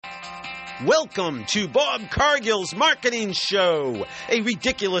Welcome to Bob Cargill's Marketing Show, a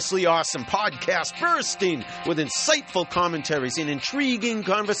ridiculously awesome podcast bursting with insightful commentaries and intriguing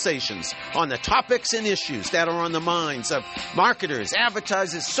conversations on the topics and issues that are on the minds of marketers,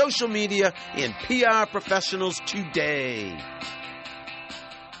 advertisers, social media, and PR professionals today.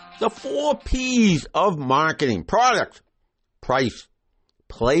 The 4 P's of marketing: product, price,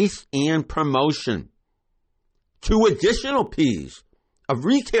 place, and promotion. 2 additional P's of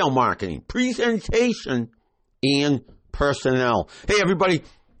retail marketing: presentation and personnel. Hey everybody,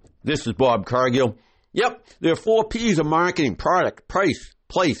 this is Bob Cargill. Yep, there are 4 P's of marketing: product, price,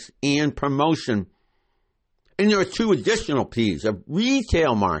 place, and promotion. And there are 2 additional P's of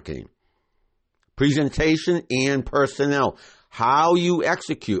retail marketing: presentation and personnel. How you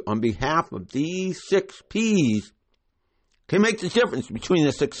execute on behalf of these 6 P's can make the difference between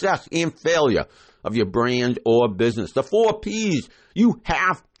the success and failure of your brand or business. The 4 P's: you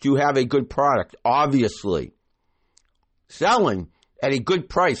have to have a good product, obviously. Selling at a good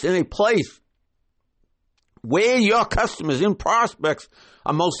price in a place where your customers and prospects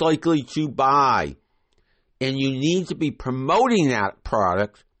are most likely to buy. And you need to be promoting that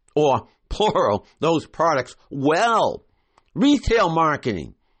product, or plural, those products, well. Retail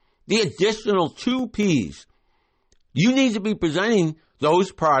marketing, the additional 2 P's. You need to be presenting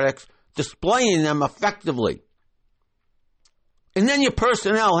those products, displaying them effectively. And then your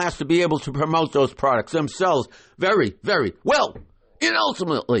personnel has to be able to promote those products themselves very, very well. And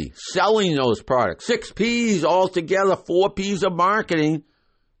ultimately, selling those products. 6 P's altogether, 4 P's of marketing: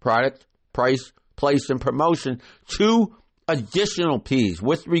 product, price, place, and promotion. 2 additional P's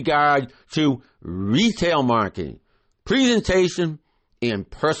with regard to retail marketing: presentation and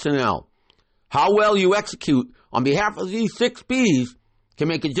personnel. How well you execute on behalf of these 6 P's can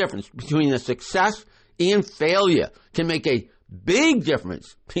make a difference between the success and failure, can make a big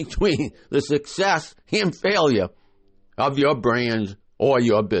difference between the success and failure of your brand or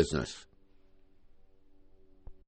your business.